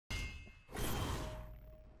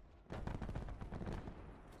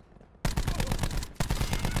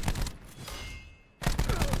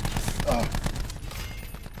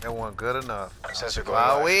That wasn't good enough. Sensor going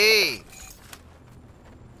live. Wowie!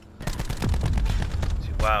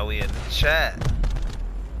 Wowie in the chat.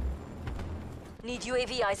 Need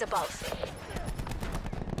UAV eyes above.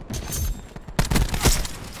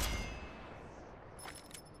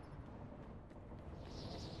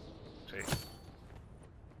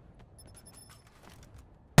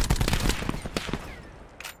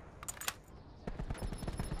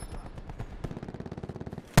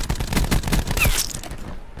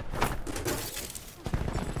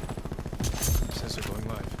 Sensor going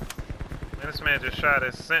live. Man, this man just shot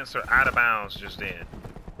his sensor out of bounds just then.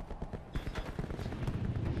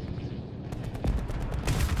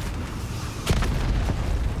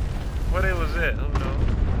 What it was it? Who knows?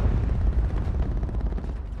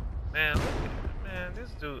 Man, man, this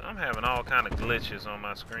dude, I'm having all kind of glitches on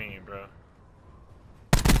my screen, bro.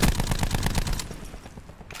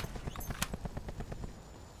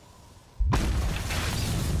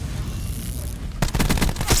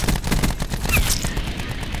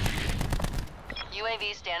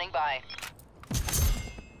 UAV standing by.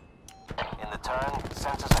 In the turn,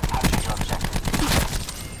 sensors are capturing your objective.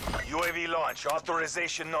 UAV launch.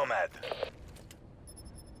 Authorization Nomad.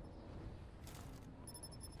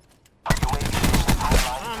 I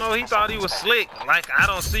don't know, he thought he was slick. Like, I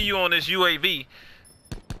don't see you on this UAV.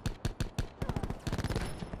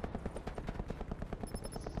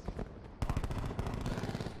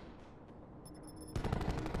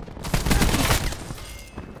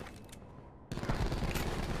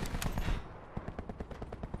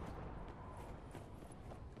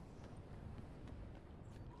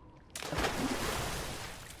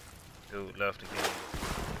 Dude left again.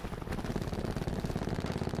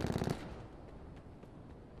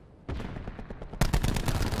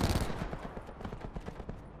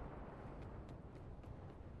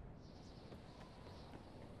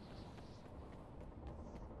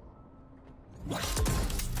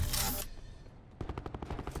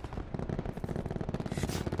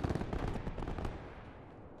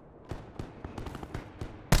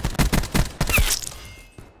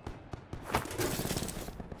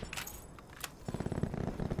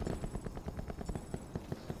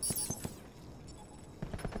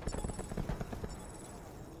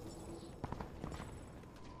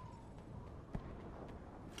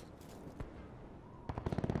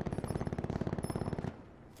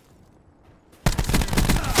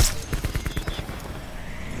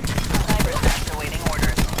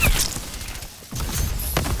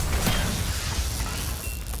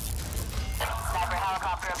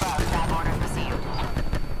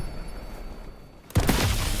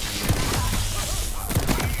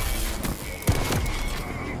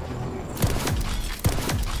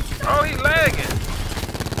 Oh, he lagging.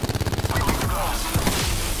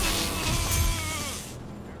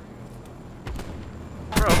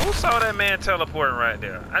 Bro, who saw that man teleporting right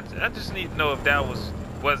there? I just need to know if that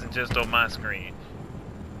wasn't just on my screen.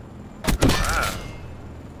 Wow.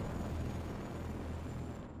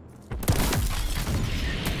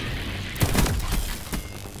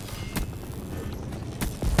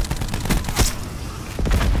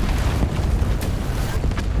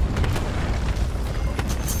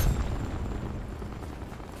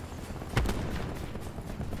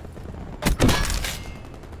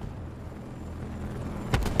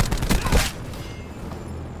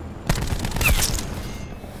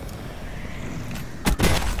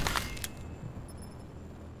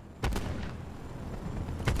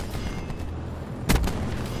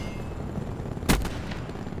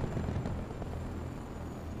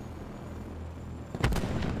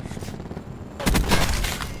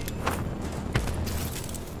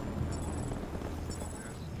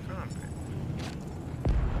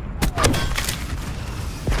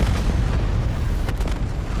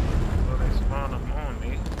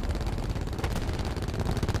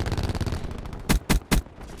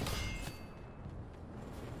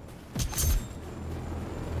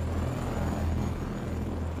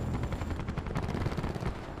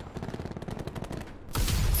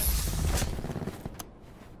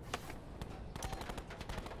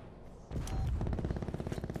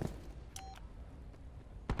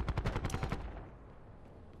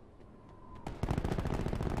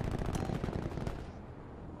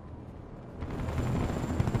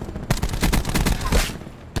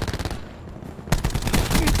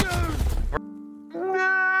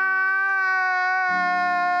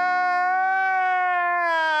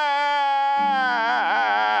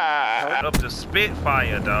 Up the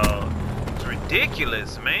Spitfire, dog. It's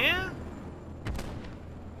ridiculous, man.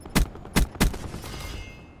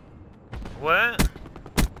 What?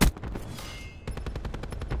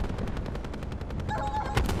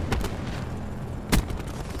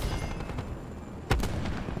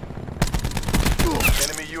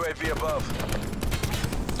 UAV above.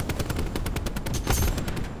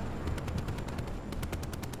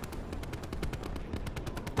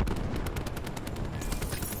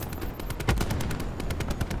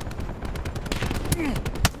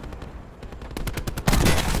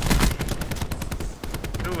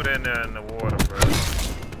 Dude in there in the water, bro.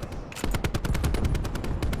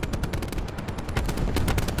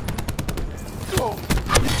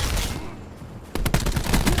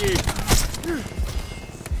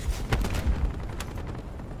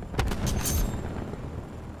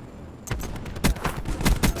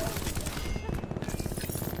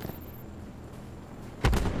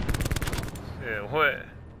 Yeah, what?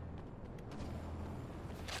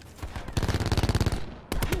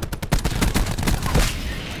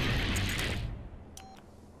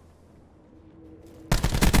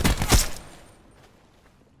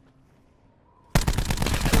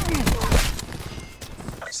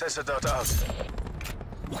 Sensor dot out.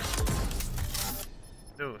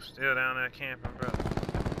 Dude, still down there camping, bro.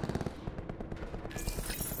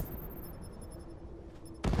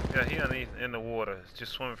 Yeah, he underneath in the water,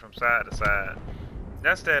 just swimming from side to side.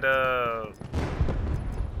 That's that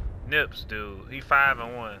Nips dude. He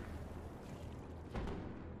 5-1.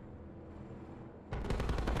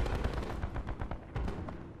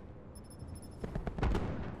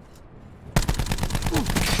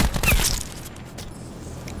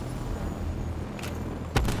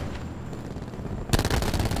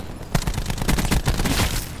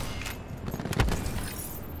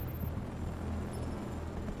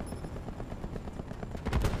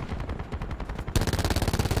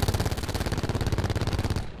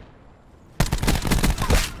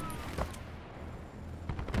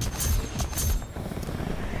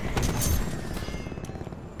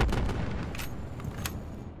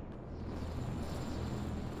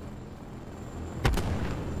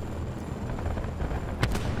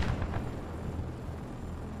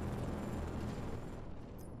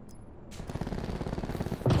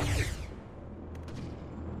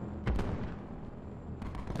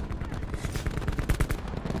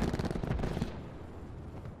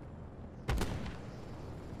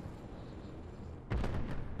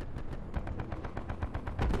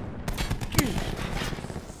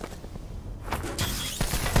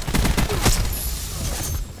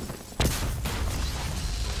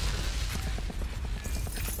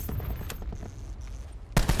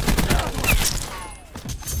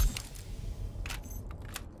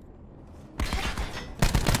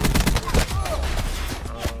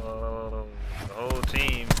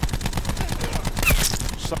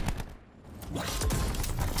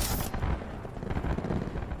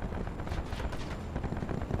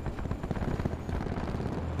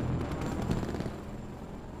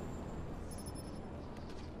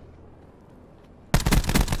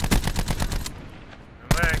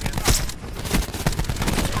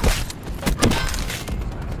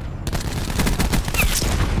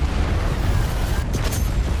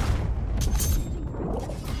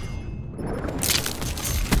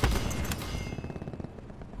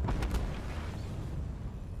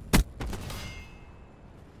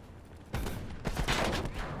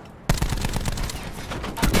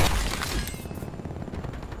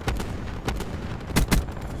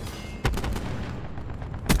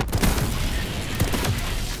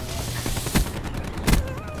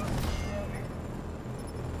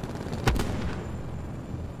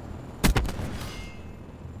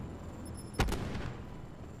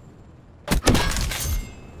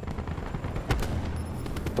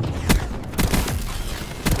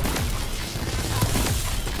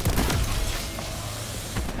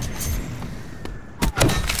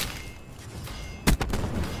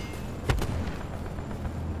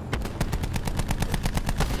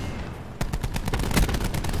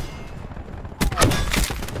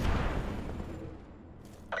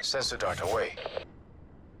 Sensor dart away.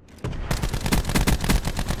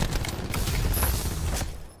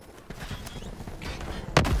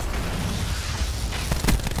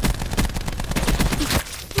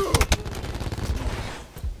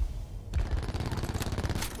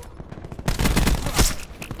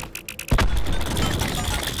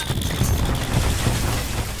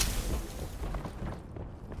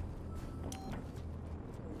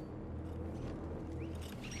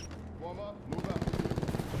 Warm up, move up.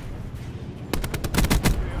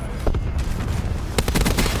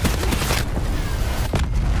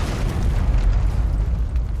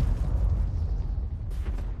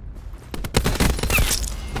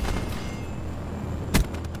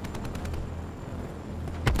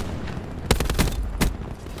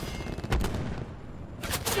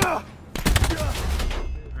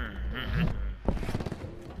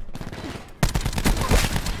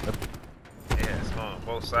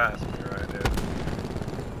 both sides of me right there.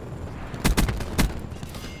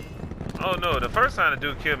 Oh no, the first time the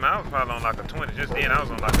dude killed me, I was probably on like a 20. Just then, I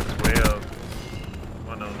was on like a 12.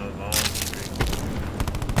 One of those long streaks.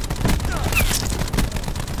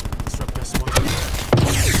 Disrupt this one.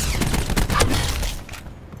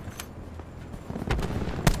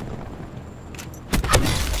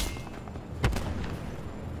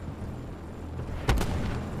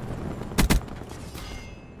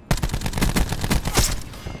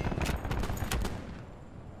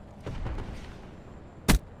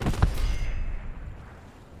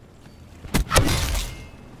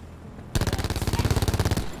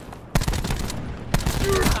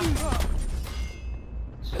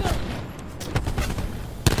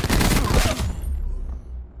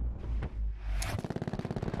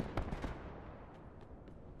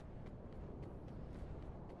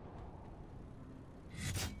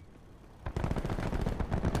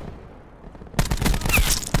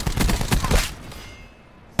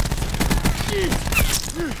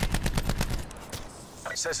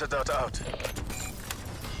 Sensor data out.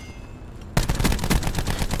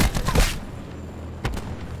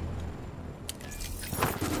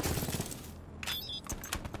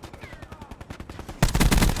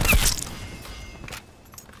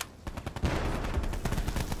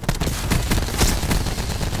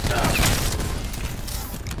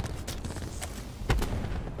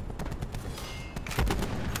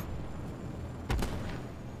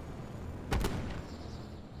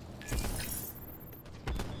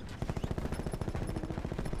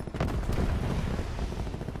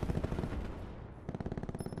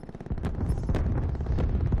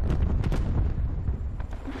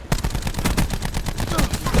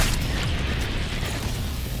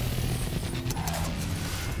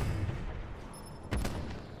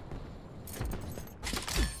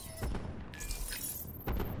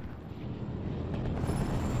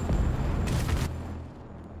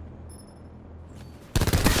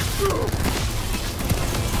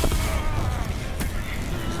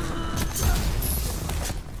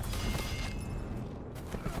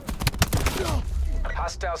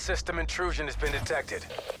 Hostile system intrusion has been detected.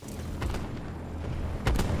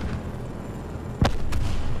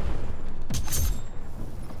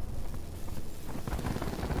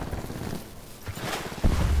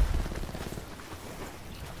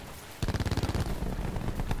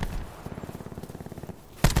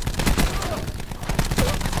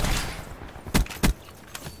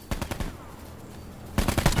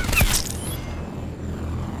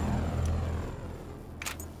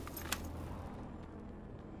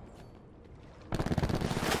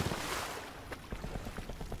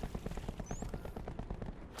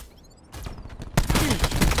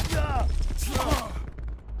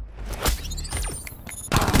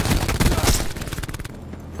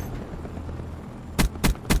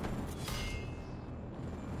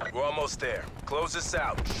 We're almost there. Close this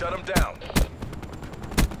out. Shut them down.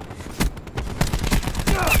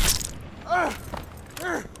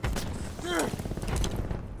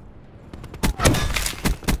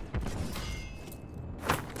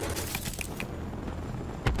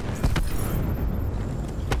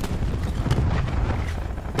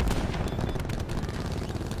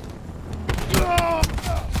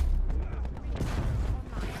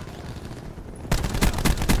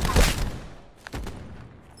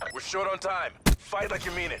 We're short on time. Fight like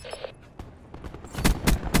you mean it.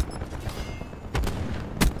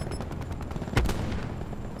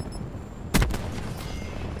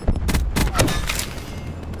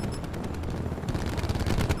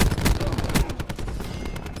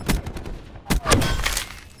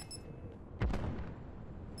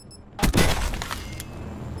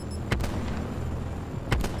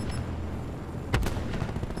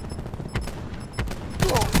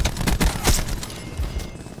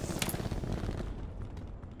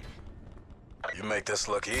 You make this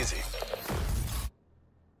look easy.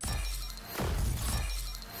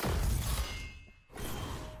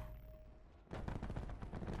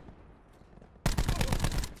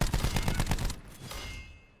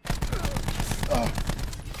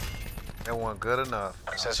 That wasn't good enough.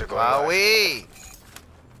 Sensor going live. Wowie!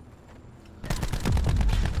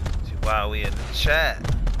 Wowie in the chat.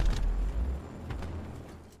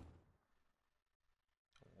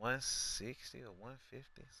 160 or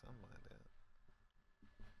 150, something like that.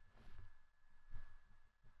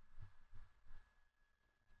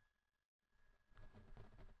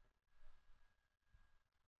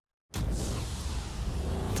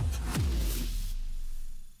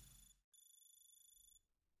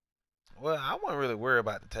 Well, I wasn't really worried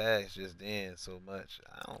about the tags just then so much.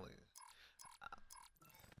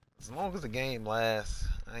 As long as the game lasts,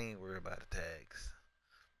 I ain't worried about the tags.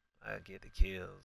 I get the kills.